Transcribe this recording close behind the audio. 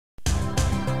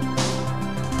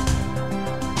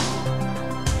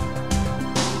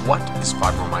What is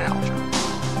fibromyalgia?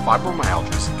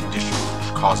 Fibromyalgia is a condition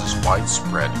which causes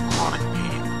widespread chronic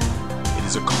pain. It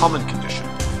is a common condition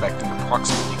affecting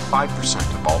approximately 5%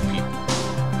 of all people.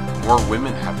 More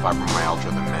women have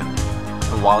fibromyalgia than men,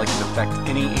 and while it can affect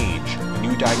any age, a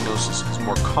new diagnosis is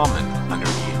more common under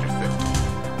the age of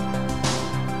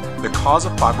 50. The cause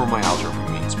of fibromyalgia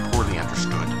remains poorly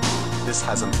understood. This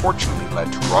has unfortunately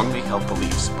led to wrongly held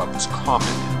beliefs about this common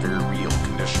and very real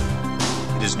condition.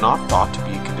 It is not thought to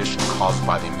be a condition caused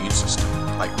by the immune system,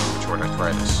 like rheumatoid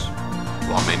arthritis.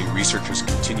 While many researchers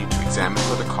continue to examine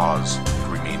for the cause, it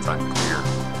remains unclear.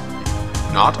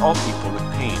 Not all people with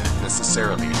pain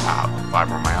necessarily have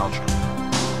fibromyalgia.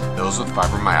 Those with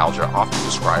fibromyalgia often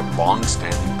describe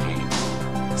long-standing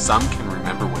pain. Some can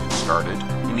remember when it started,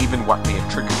 and even what may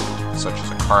have triggered it, such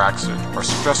as a car accident or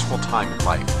stressful time in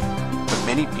life. But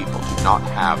many people do not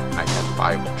have an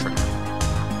identifiable trigger.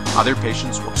 Other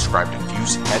patients will describe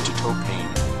diffuse head-to-toe pain,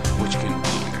 which can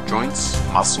be in their joints,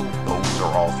 muscle, bones, or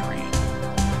all three.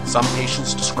 Some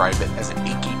patients describe it as an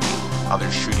achy pain,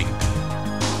 others shooting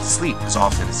pain. Sleep is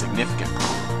often a significant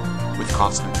problem, with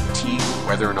constant fatigue,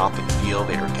 whether or not they feel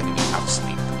they are getting enough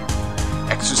sleep.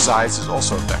 Exercise is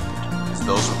also affected, as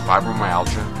those with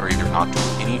fibromyalgia are either not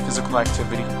doing any physical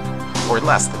activity, or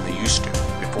less than they used to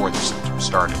before their symptoms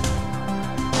started.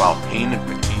 While pain and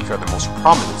fatigue are the most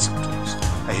prominent symptoms,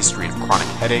 a history of chronic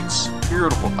headaches,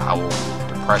 irritable bowel,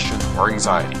 depression, or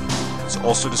anxiety is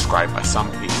also described by some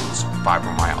patients with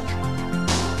fibromyalgia.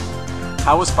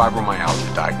 How is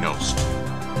fibromyalgia diagnosed?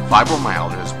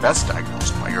 Fibromyalgia is best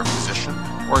diagnosed by your physician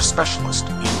or a specialist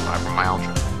in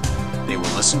fibromyalgia. They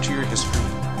will listen to your history,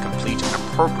 complete an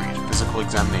appropriate physical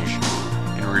examination,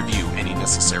 and review any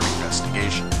necessary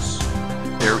investigations.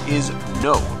 There is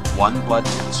no one blood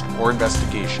test or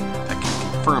investigation that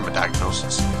can confirm a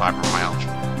diagnosis of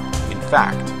fibromyalgia. In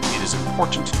fact, it is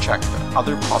important to check that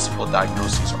other possible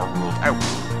diagnoses are ruled out,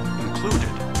 included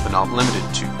but not limited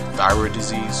to thyroid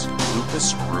disease,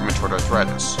 lupus, or rheumatoid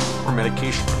arthritis, or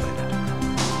medication related.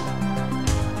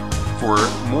 For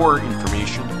more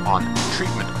information on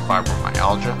treatment of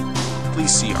fibromyalgia,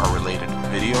 please see our related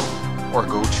video or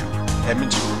go to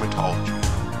Edmonton Rheumatology